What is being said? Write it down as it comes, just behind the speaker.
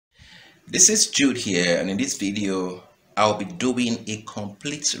This is Jude here, and in this video I'll be doing a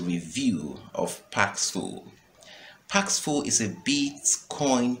complete review of Paxful. Paxful is a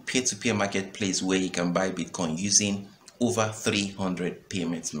Bitcoin peer-to-peer marketplace where you can buy Bitcoin using over 300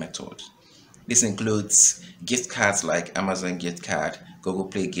 payment methods. This includes gift cards like Amazon gift card, Google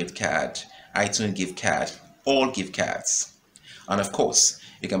Play gift card, iTunes gift card, all gift cards. And of course,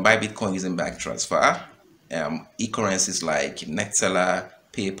 you can buy Bitcoin using bank transfer, e-currencies like Neteller,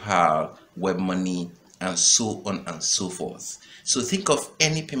 PayPal, WebMoney, and so on and so forth. So think of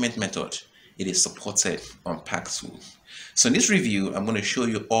any payment method, it is supported on Paxful. So in this review, I'm going to show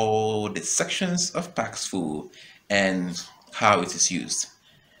you all the sections of Paxful and how it is used.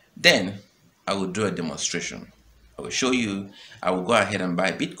 Then I will do a demonstration. I will show you, I will go ahead and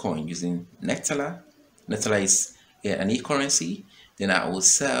buy Bitcoin using Neteller. Neteller is an e-currency. Then I will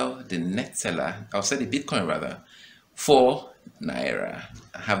sell the Neteller, I'll sell the Bitcoin rather, for Naira.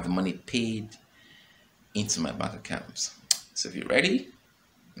 I have the money paid into my bank account. So if you're ready,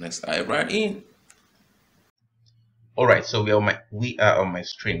 let's dive right in. Alright, so we are on my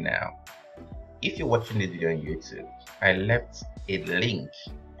screen now. If you're watching this video on YouTube, I left a link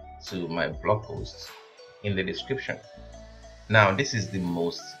to my blog post in the description. Now this is the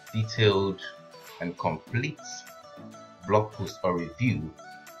most detailed and complete blog post or review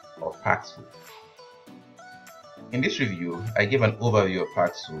of Paxful. In this review, I give an overview of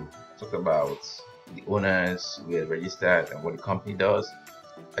Paxful, talk about the owners, where registered and what the company does.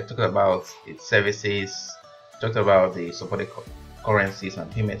 I talked about its services, talked about the supported currencies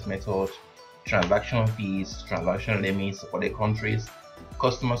and payment methods, transaction fees, transaction limits, supported countries,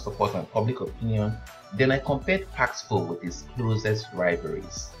 customer support and public opinion. Then I compared Paxful with its closest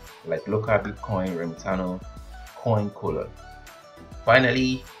rivalries like local Bitcoin, Remitano, CoinColor.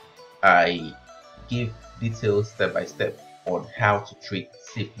 Finally, I give details step by step on how to trade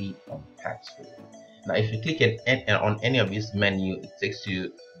safely on Paxful. Now if you click on any of this menu, it takes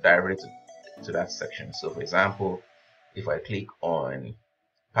you directly to that section. So for example, if I click on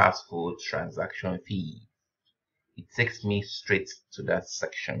Paxful transaction fee, it takes me straight to that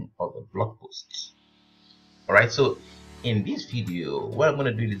section of the blog post. Alright, so in this video, what I'm going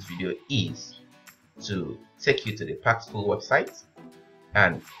to do in this video is to take you to the Paxful website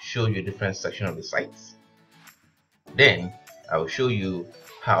and show you a different section of the sites. Then I will show you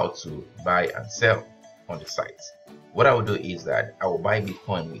how to buy and sell on the site. What I will do is that I will buy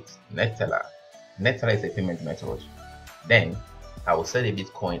Bitcoin with Neteller. Neteller is a payment method. Then I will sell the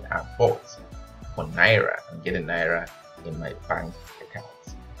Bitcoin I bought for Naira and get a Naira in my bank account.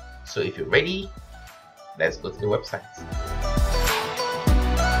 So if you're ready, let's go to the website.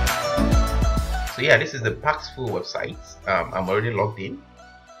 So yeah, this is the Paxful website. I'm already logged in.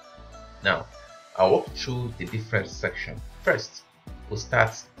 Now I'll walk through the different sections. First, we'll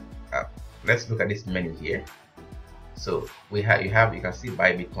start. Let's look at this menu here. So you can see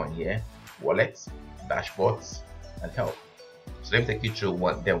buy Bitcoin here, wallets, dashboards, and help. So let me take you through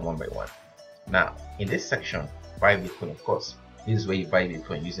them one by one. Now in this section, buy Bitcoin, of course, this is where you buy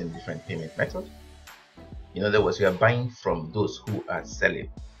Bitcoin using different payment methods. In other words, we are buying from those who are selling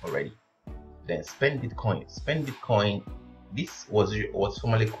already. Then spend Bitcoin. Spend Bitcoin. This was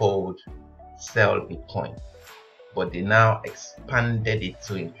formerly called sell Bitcoin, but they now expanded it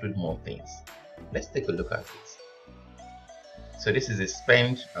to include more things. Let's take a look at it. So this is the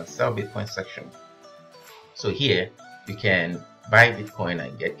spend and sell Bitcoin section. So here you can buy Bitcoin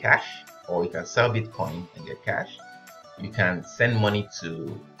and get cash, or you can sell Bitcoin and get cash. You can send money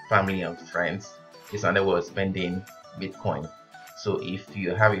to family and friends. It's another way of spending Bitcoin. So if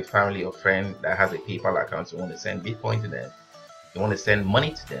you have a family or friend that has a PayPal account, you want to send Bitcoin to them, you want to send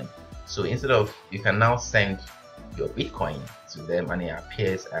money to them. So instead of, you can now send your Bitcoin to them and it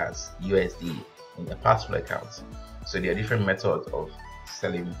appears as USD in your Paxful account. So there are different methods of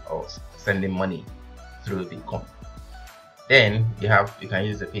selling or sending money through Bitcoin. Then you can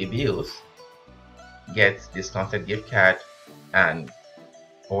use the Paybis, get discounted gift card, and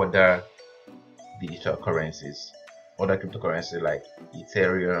order digital currencies, other cryptocurrencies like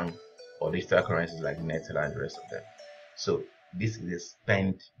Ethereum, or digital currencies like Neteller and the rest of them. So this is the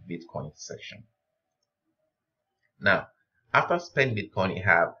spend Bitcoin section. Now after spend Bitcoin, you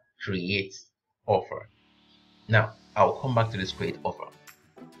have create offer. Now I'll come back to this create offer.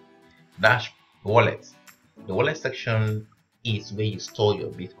 Dash wallet. The wallet section is where you store your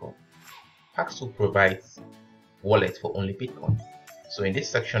Bitcoin. Paxful provides wallet for only Bitcoin. So in this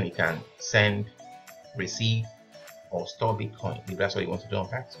section you can send, receive, or store Bitcoin if that's what you want to do on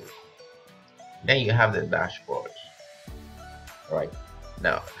Paxful. Then you have the dashboard. Alright,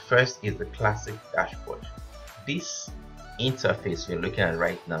 now first is the classic dashboard. This interface you're looking at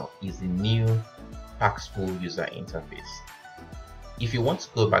right now is the new Paxful user interface. If you want to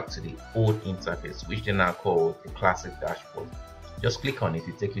go back to the old interface, which they now call the classic dashboard, just click on it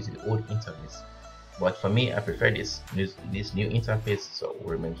to take you to the old interface. But for me, I prefer this new interface, so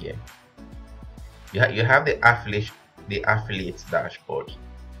we'll remain here. You have the affiliate dashboard.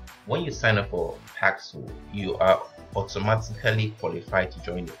 When you sign up for Paxful, you are automatically qualified to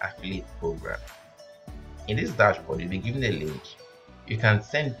join the affiliate program. In this dashboard, you'll be given a link. You can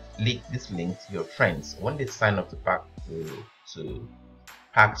send this link to your friends when they sign up to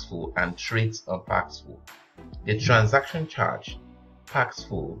Paxful and trade on Paxful. The transaction charge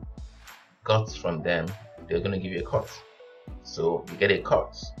Paxful got from them, they're going to give you a cut. So you get a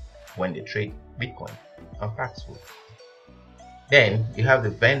cut when they trade Bitcoin on Paxful. Then you have the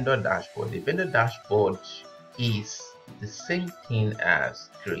vendor dashboard. The vendor dashboard is the same thing as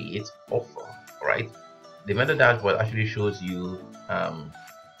create offer, right? The vendor dashboard actually shows you let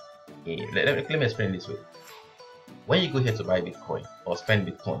me explain this way. When you go here to buy Bitcoin or spend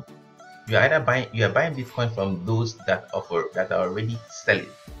Bitcoin, you are buying Bitcoin from those that are already selling,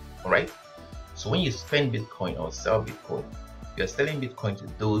 all right? So when you spend Bitcoin or sell Bitcoin, you're selling Bitcoin to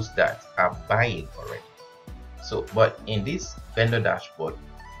those that are buying already. So, but in this vendor dashboard,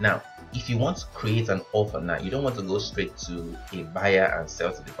 now, if you want to create an offer now, you don't want to go straight to a buyer and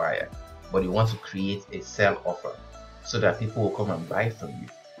sell to the buyer, but you want to create a sell offer so that people will come and buy from you.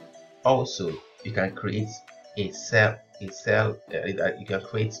 Also, you can create you can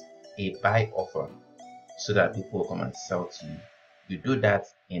create a buy offer so that people will come and sell to you. You do that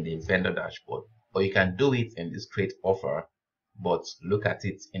in the vendor dashboard, or you can do it in this create offer, but look at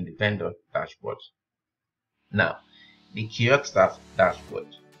it in the vendor dashboard. Now, the kiosk dashboard,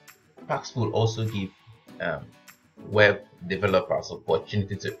 Paxful also give web developers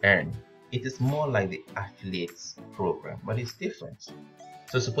opportunity to earn. It is more like the affiliates program, but it's different.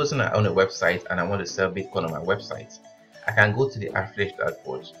 So supposing I own a website and I want to sell Bitcoin on my website, I can go to the affiliate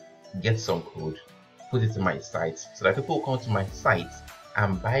dashboard, get some code, put it in my site, so that people will come to my site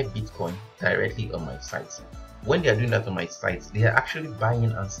and buy Bitcoin directly on my site. When they are doing that on my site, they are actually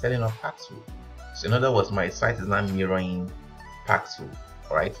buying and selling on Paxful. So in other words, my site is now mirroring Paxful,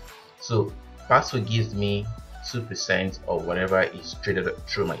 alright? So Paxful gives me 2% of whatever is traded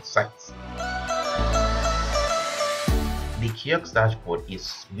through my site. The kiosk dashboard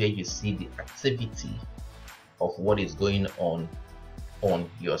is where you see the activity of what is going on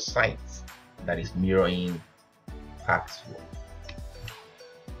your site that is mirroring Paxful.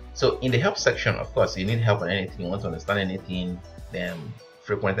 So in the help section, of course, you need help on anything, you want to understand anything, then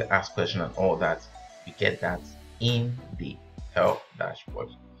frequently asked questions and all that, you get that in the help dashboard.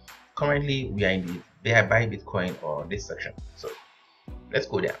 Currently, we are in the buy Bitcoin or this section. So let's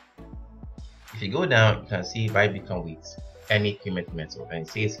go down. If you go down, you can see buy Bitcoin with any payment method, and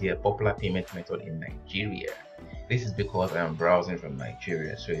it says here popular payment method in Nigeria. This is because I am browsing from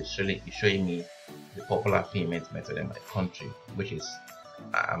Nigeria, so it's showing me the popular payment method in my country, which is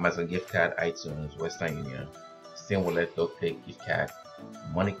Amazon gift card, iTunes, Western Union, Steam Wallet, DocPay, gift card,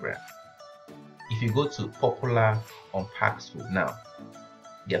 MoneyGram. If you go to popular on Paxful now,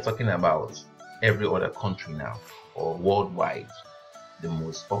 they are talking about every other country now or worldwide. The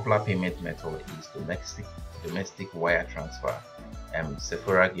most popular payment method is domestic wire transfer,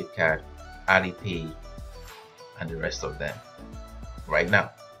 Sephora gift card, Alipay, and the rest of them. Right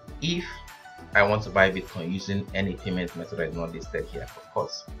now, if I want to buy Bitcoin using any payment method that is not listed here, of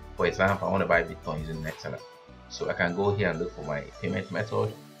course, for example, I want to buy Bitcoin using Neteller, so I can go here and look for my payment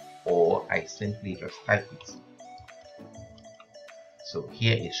method, or I simply just type it. So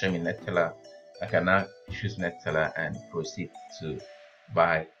here it's showing me Neteller. I can now choose Neteller and proceed to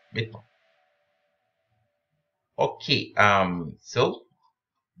buy Bitcoin. Okay, so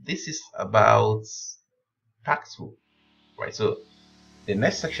this is about Paxful, right? So the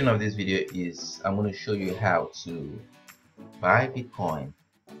next section of this video is I'm going to show you how to buy Bitcoin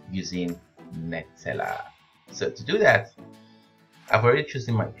using Neteller. So to do that, I've already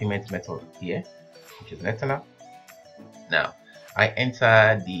chosen my payment method here, which is Neteller. Now I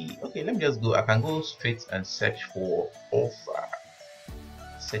enter okay, let me just go, I can go straight and search for offer.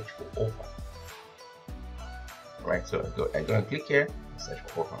 Right, so I go and click here and search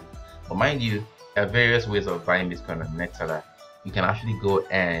for offer. But mind you, there are various ways of buying Bitcoin on Neteller. You can actually go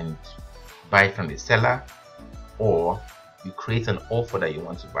and buy from the seller, or you create an offer that you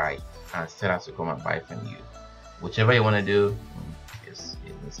want to buy and sellers will come and buy from you. Whichever you want to do, it's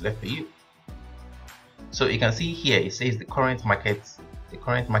left for you. So you can see here it says the current market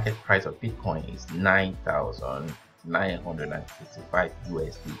price of Bitcoin is 9,955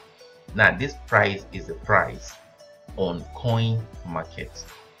 USD. Now this price is the price on coin market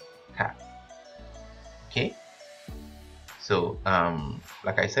cap. Okay, so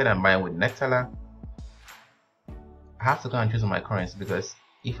like I said, I'm buying with Neteller. I have to go and choose my currency, because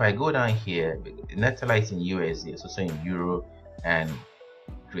if I go down here, Neteller is in USD, it's also in Euro and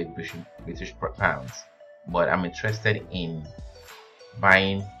British pounds, but I'm interested in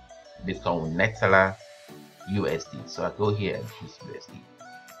buying Bitcoin with Neteller USD. So I go here and choose USD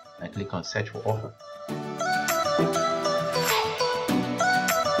and click on search for offer.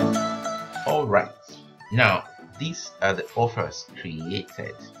 All right, now these are the offers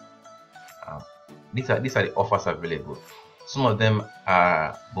created. These are the offers available. Some of them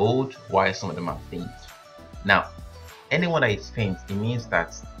are bold, while some of them are faint. Now, anyone that is faint, it means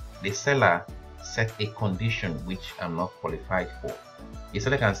that the seller set a condition which I'm not qualified for. The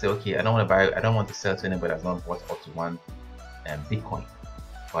seller can say, okay, I don't want to sell to anybody that's not bought up to one Bitcoin,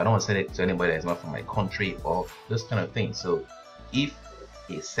 or I don't want to sell it to anybody that's not from my country, or those kind of things. So if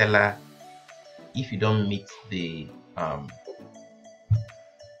a seller, if you don't meet the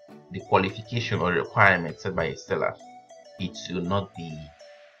qualification or requirement set by a seller, it will be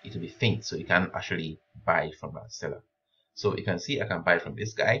faint, so you can actually buy from a seller. So you can see I can buy from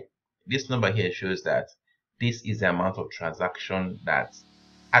this guy. This number here shows that this is the amount of transaction that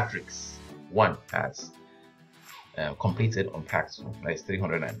Adrix1 has completed on Paxful. That's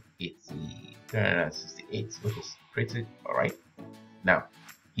 368, which is pretty all right. Now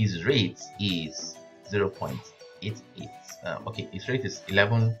his rate is 0.88. Okay, his rate is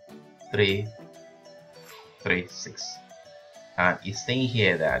 11.336, and it's saying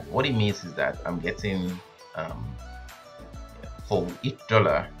here that what it means is that I'm getting for each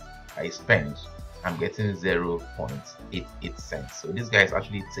dollar I spend, I'm getting 0.88 cents. So this guy is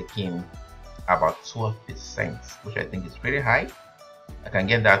actually taking about 12%, which I think is pretty high. I can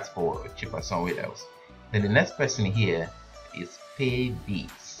get that for cheaper somewhere else. Then the next person here is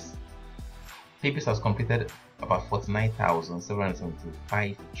Paybis. Paybis has completed about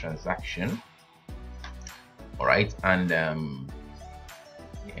 49,775 transactions. All right, and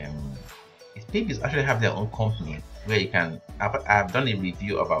Paybis actually have their own company where you can. I've done a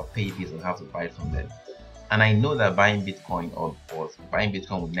review about Paybis and how to buy from them, and I know that buying Bitcoin or buying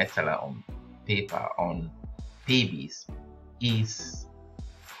Bitcoin with Neteller on paper on Paybis is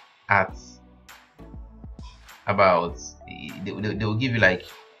at about, they will give you like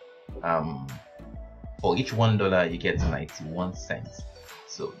for each $1 you get 91 cents.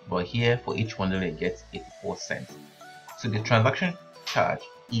 So but here for each $1 you get 84 cents. So the transaction charge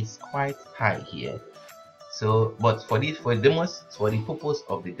is quite high here. So but for the purpose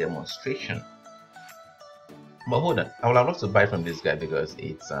of the demonstration. But hold on, I would have loved to buy from this guy because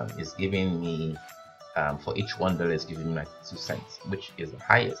it's giving me for each $1 it's giving me like 2 cents, which is the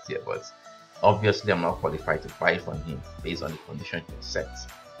highest here. But obviously I'm not qualified to buy from him based on the condition he sets.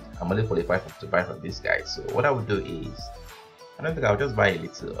 I'm only qualified to buy from this guy. So what I would do is, I don't think I'll just buy a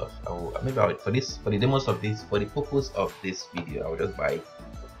little of. For the demos of this, for the purpose of this video, I will just buy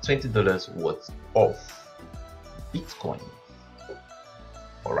 $20 worth of Bitcoin.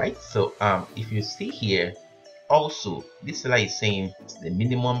 All right. So if you see here, also this seller is saying the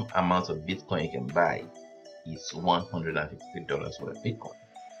minimum amount of Bitcoin you can buy is $153 worth of Bitcoin.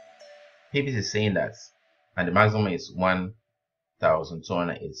 Paybis is saying that, and the maximum is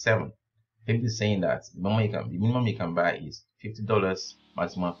 1,287. Paybis is saying that the minimum you can buy is $50,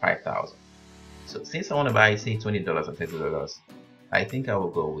 maximum 5,000. So since I want to buy say $20 or $30, I think I will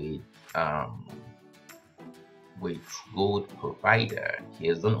go with gold provider. He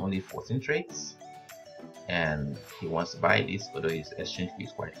has done only 14 trades and he wants to buy this, although his exchange fee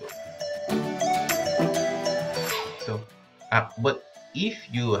is quite low. So but if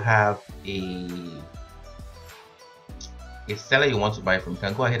you have a seller you want to buy from, you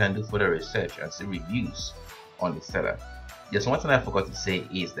can go ahead and do further research and see reviews on the seller. Just one thing I forgot to say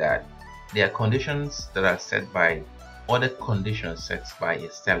is that there are conditions that are set by other conditions set by a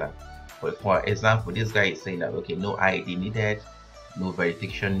seller. But for example, this guy is saying that okay, no ID needed, no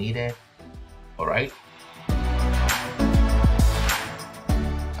verification needed. All right.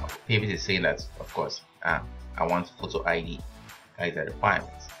 Paybis is saying that of course I want photo ID. That is the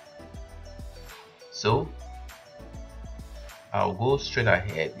requirements. So I'll go straight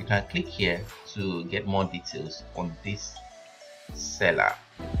ahead. You can click here to get more details on this seller.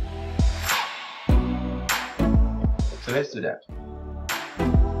 So let's do that.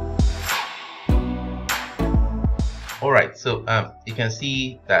 Alright, so you can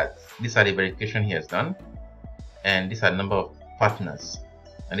see that these are the verification he has done, and these are the number of partners,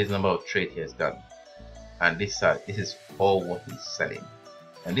 and this number of trade he has done, and this is all what he's selling.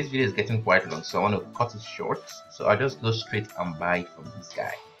 And this video is getting quite long, so I want to cut it short. So I'll just go straight and buy from this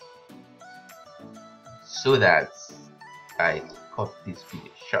guy so that I cut this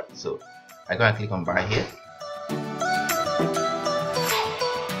video short. So I go and click on buy here.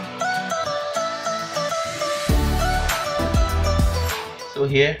 So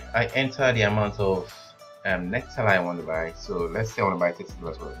here I enter the amount of Netala I want to buy. So let's say I want to buy $30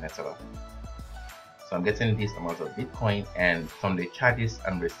 worth of Netala. So I'm getting this amount of Bitcoin, and from the charges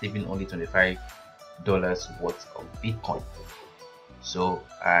I'm receiving only $25 worth of Bitcoin. So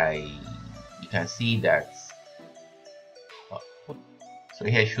you can see that. So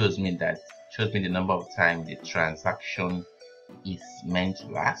here shows me the number of times the transaction is meant to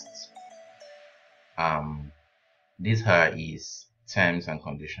last. These are his terms and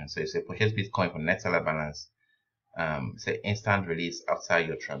conditions. So it's a purchase Bitcoin for Netala balance. Say instant release after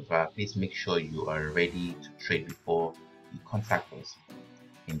your transfer. Please make sure you are ready to trade before you contact us.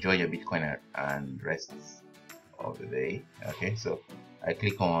 Enjoy your Bitcoin and rest of the day. Okay, so I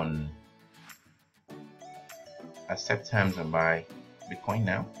click on accept terms and buy Bitcoin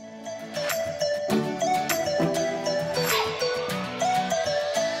now.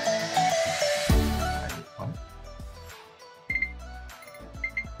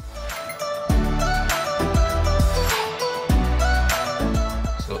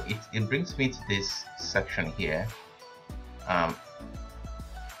 It brings me to this section here.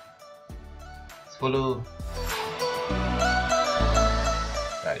 Follow.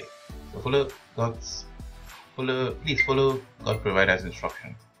 Got it. So please follow God provider's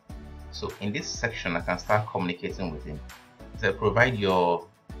instruction. So in this section, I can start communicating with him. So going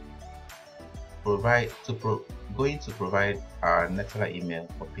to provide our Netala email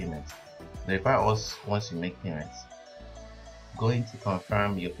for payment. Notify us once you make payments. Going to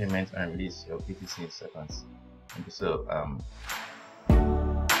confirm your payment and release your BTC in seconds. And so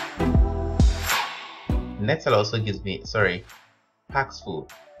Netala also gives me, Paxful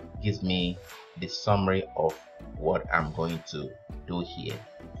gives me the summary of what I'm going to do here.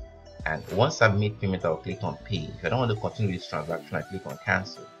 And once I've made payment, I'll click on pay. If I don't want to continue this transaction, I click on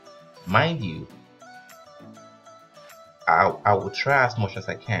cancel. Mind you, I will try as much as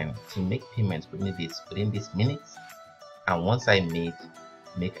I can to make payments within this minutes. And once I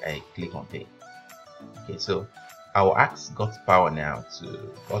I click on pay. Okay, so I will ask God's power now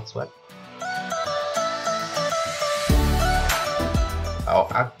to God's what? I'll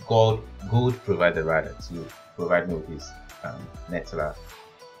ask God provider rather to provide me with his Netala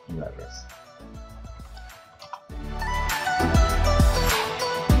email address.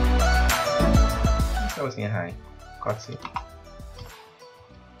 So I was saying hi, Kotsi.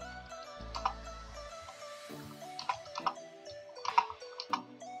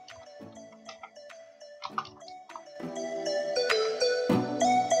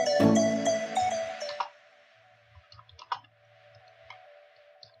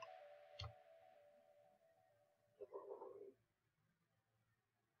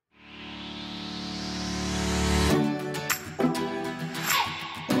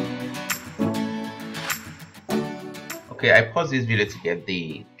 Okay, I paused this video to get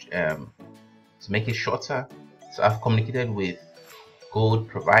the to make it shorter. So I've communicated with Gold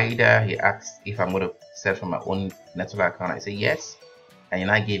provider. He asked if I'm going to sell from my own Netala account. I say yes, and he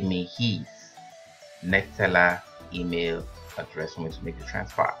now gave me his Netala email address for me to make the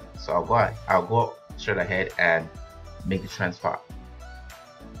transfer. So I'll go straight ahead and make the transfer.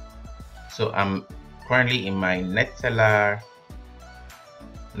 So I'm currently in my Netala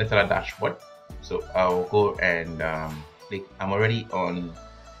dashboard. So I'll go and click. I'm already on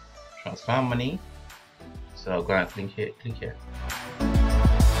transfer money. So I'll go and click here.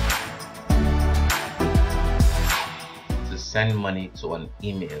 To send money to an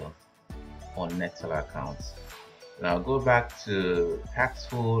email on Netala accounts. Now I'll go back to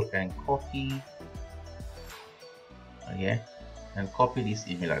Paxful and copy and copy this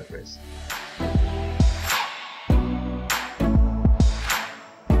email address.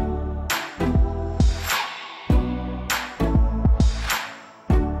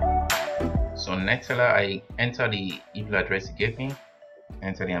 So Netala, I enter the email address he gave me,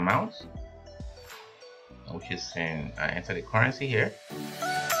 enter the amount, which is I enter the currency here.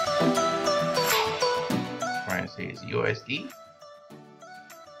 Currency is USD.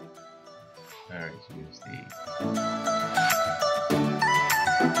 There is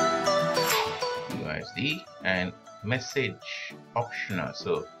USD and message optional.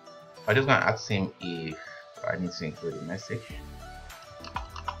 So I'm just gonna ask him if I need to include a message.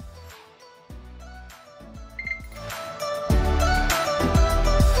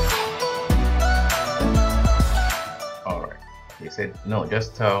 said no,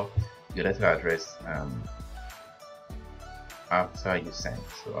 just tell your letter address after you send.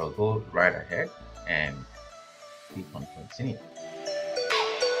 So I'll go right ahead and click on continue.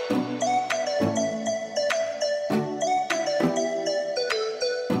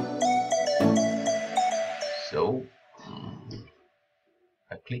 So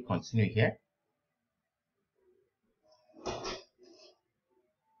I click continue here.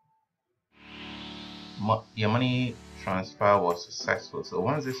 Your money transfer was successful. So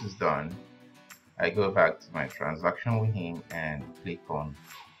once this is done, I go back to my transaction with him and click on.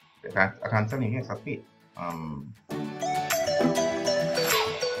 I can tell him yes, I paid. So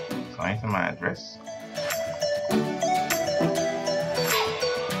I enter my address.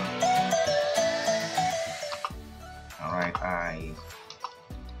 Alright,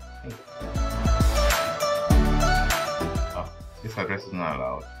 oh, this address is not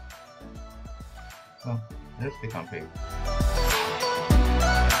allowed. So let's click on pay.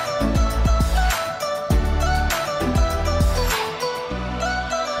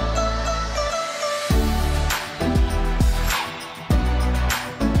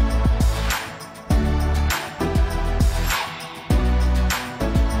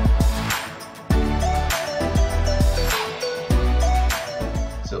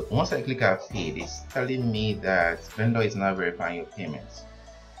 So once I click on paid, it's telling me that vendor is now verifying your payments.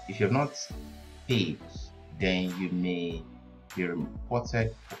 If you have not paid, then you may be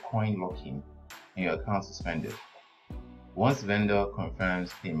reported for coin locking and your account suspended. Once vendor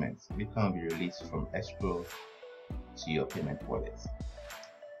confirms payments, Bitcoin will be released from escrow to your payment wallet.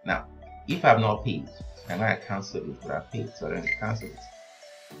 Now, if I have not paid, I'm going to cancel it, but I paid, so I'm going to cancel it.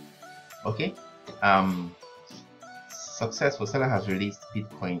 Okay. Successful seller has released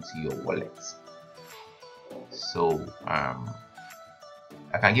Bitcoin to your wallet. So I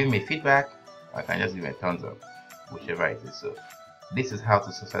can give him a feedback, or I can just give him a thumbs up, whichever it is. So this is how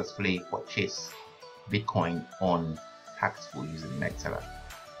to successfully purchase Bitcoin on Paxful using Nextseller.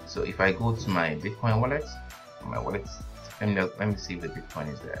 So if I go to my Bitcoin wallet, let me see if the Bitcoin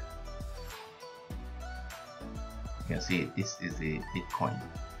is there. You can see this is the Bitcoin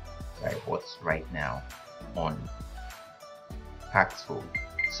that I bought right now on Paxful.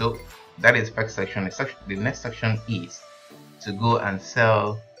 So that is first section. The next section is to go and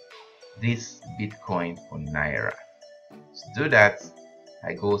sell this Bitcoin for Naira. To do that,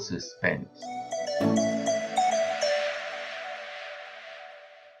 I go to spend.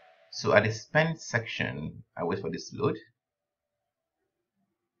 So at the spend section, I wait for this to load.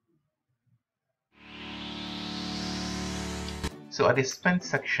 So at the spend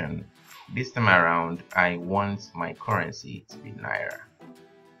section, this time around, I want my currency to be Naira.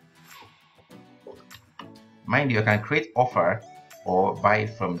 Mind you, I can create offer or buy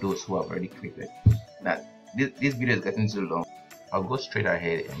it from those who have already created. Now, this video is getting too long. I'll go straight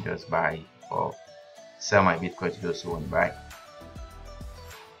ahead and just buy or sell my Bitcoin to those who want to buy.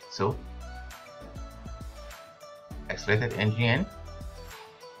 So, I selected NGN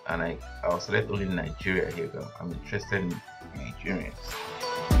and I'll select only Nigeria here. I'm interested in Nigerians.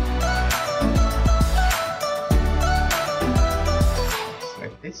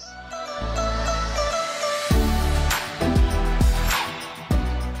 Select this.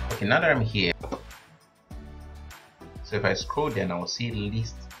 Okay, now that I'm here, so if I scroll down, I will see a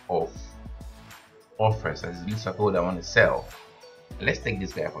list of offers as a list of people that I want to sell. Let's take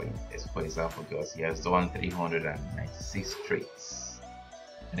this guy for example, because he has done 396 trades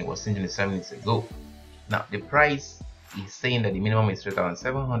and it was 7 minutes ago. Now the price is saying that the minimum is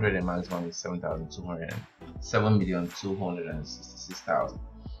 3,700 and maximum is 7,200, 7,266,000.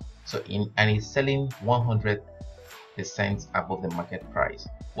 So and he's selling 100% above the market price.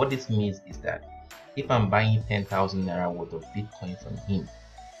 What this means is that if I'm buying 10,000 naira worth of Bitcoin from him,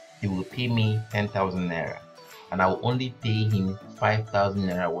 he will pay me 10,000 naira and I will only pay him 5,000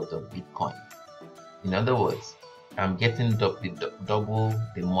 naira worth of Bitcoin. In other words, I'm getting double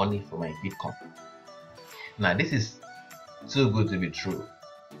the money for my Bitcoin. Now this is too good to be true,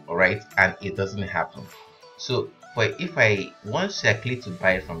 alright, and it doesn't happen. So once I click to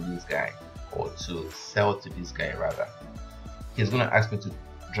buy from this guy, or to sell to this guy rather, he's gonna ask me to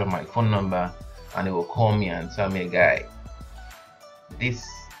drop my phone number and he will call me and tell me, guy, this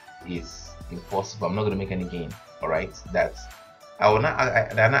is impossible, I'm not gonna make any gain. Alright, that's I will not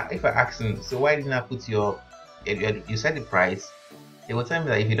if I ask him, so why didn't I put you set the price, he will tell me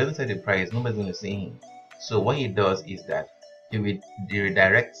that if he doesn't set the price, nobody's gonna see him. So what he does is that he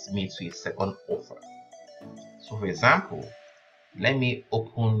redirects me to a second offer. So for example, let me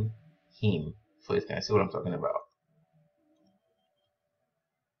open him so you can see what I'm talking about.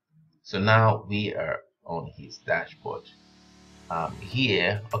 So now we are on his dashboard.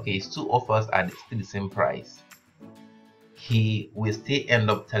 here, okay, it's two offers and it's still the same price. He will still end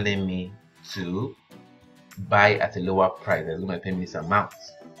up telling me to buy at a lower price. That's going to pay me this amount.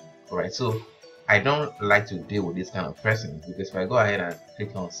 Alright, so I don't like to deal with this kind of person, because if I go ahead and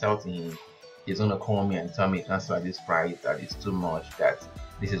click on sell to him, he's going to call me and tell me cancel at this price, that is too much, that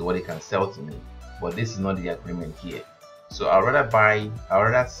this is what he can sell to me. But this is not the agreement here. So I'd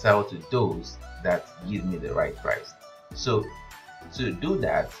rather sell to those that give me the right price. So to do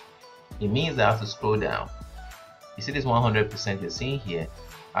that, it means I have to scroll down. You see this 100% you're seeing here,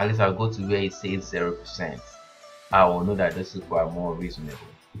 at least I'll go to where it says 0%. I will know that those people are more reasonable.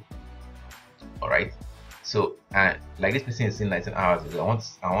 Alright, so like this person is saying 19 hours ago,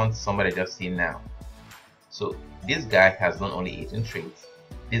 I want somebody just see now. So this guy has done only 18 trades.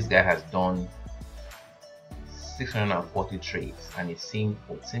 This guy has done 640 trades, and it's seen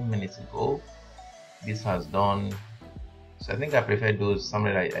 14 minutes ago. This has done, so I think I prefer those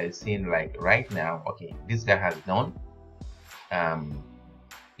something like I've seen like right now. Okay, this guy has done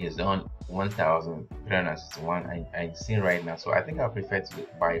he's done 1,361 and I'm seeing right now, so I think I prefer to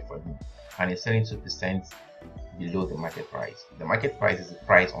buy for him, and it's selling 2% below the market price. The market price is the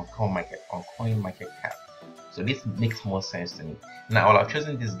price on coin market cap. So this makes more sense to me. Now I'll have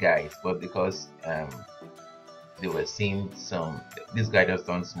chosen these guys, but because they were seeing this guy just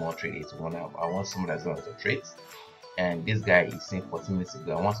done small trade 81. I want someone that's done the trades, and this guy is seeing 14 minutes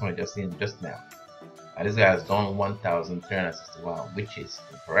ago. I want someone just seeing just now, and this guy has done 1,361, which is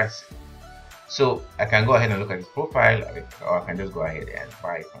impressive. So I can go ahead and look at his profile, or I can just go ahead and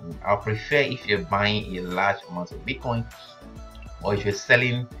buy from him. I'll prefer if you're buying a large amount of Bitcoin, or if you're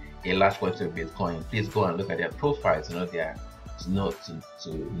selling a large quantity of Bitcoin, please go and look at their profile to know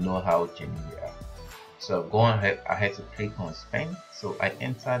to know how genuine they are. So go ahead to click on spend. So I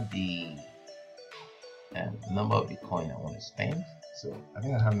enter the number of Bitcoin I want to spend. So I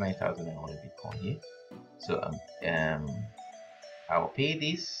think I have 9,000 Bitcoin here. So I'll pay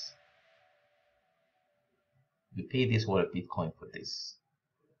this. We pay this worth of Bitcoin for this.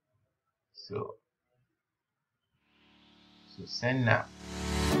 So send now.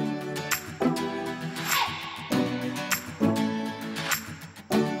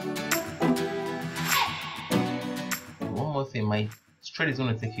 One more thing, my trade is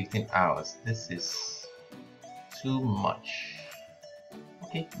going to take 15 hours. This is too much.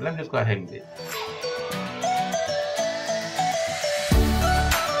 Okay, let me just go ahead with it.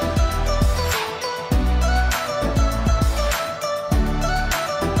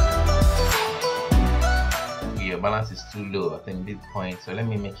 Your balance is too low, I think, Bitcoin, so let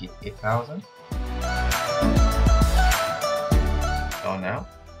me make it 8,000. So now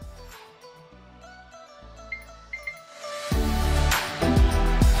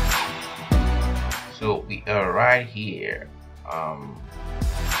so we are right here. I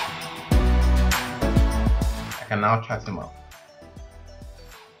can now chat him up.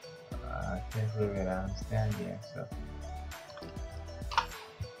 I can't really understand here, so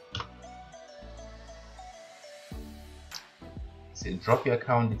drop your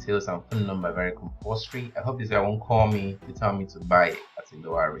account details and phone number, very compulsory. I hope this guy won't call me to tell me to buy it at a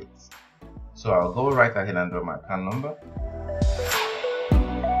lower rate. So I'll go right ahead and drop my account number.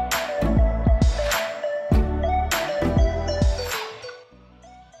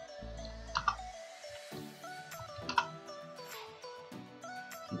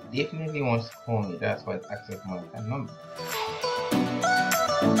 He definitely wants to call me, that's why it's asking for my account number.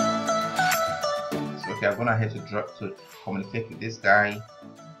 Okay, I'm gonna head to communicate with this guy.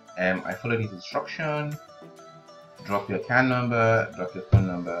 I followed his instruction. Drop your account number, drop your phone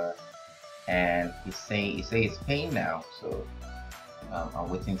number, and he says it's paying now. So I'm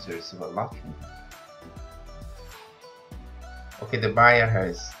waiting to receive a lot from him. Okay, the buyer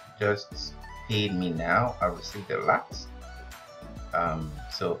has just paid me now. I received a lot.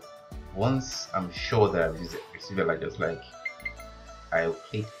 So once I'm sure that I've received a lot, just like I'll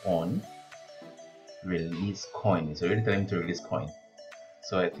click on release coin. It's already telling me to release coin,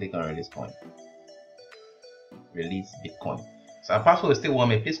 so I click on release coin, release Bitcoin. So our password still want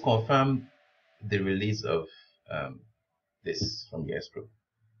me, please confirm the release of this from the escrow.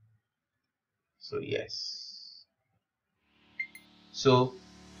 So yes, so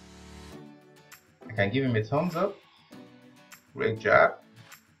I can give him a thumbs up. Great job.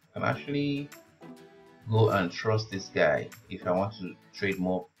 I can actually go and trust this guy if I want to trade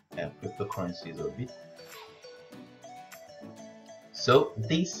more cryptocurrencies or Bitcoin. So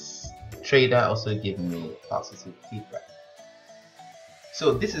this trader also gave me positive feedback.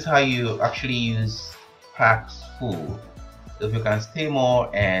 So this is how you actually use Paxful. If you can stay more,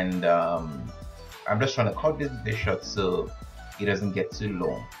 and I'm just trying to cut this video short, so it doesn't get too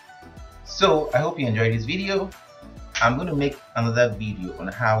long. So I hope you enjoyed this video. I'm going to make another video on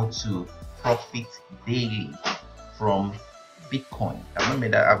how to profit daily from Bitcoin. I've not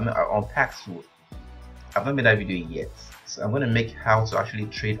made that. On Paxful. I've not made that video yet. So I'm going to make how to actually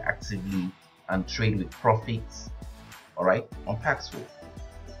trade actively and trade with profits. All right, on Paxful.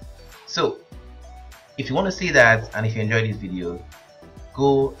 So if you want to see that, and if you enjoyed this video,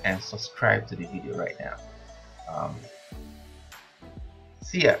 go and subscribe to the video right now.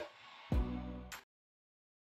 See ya.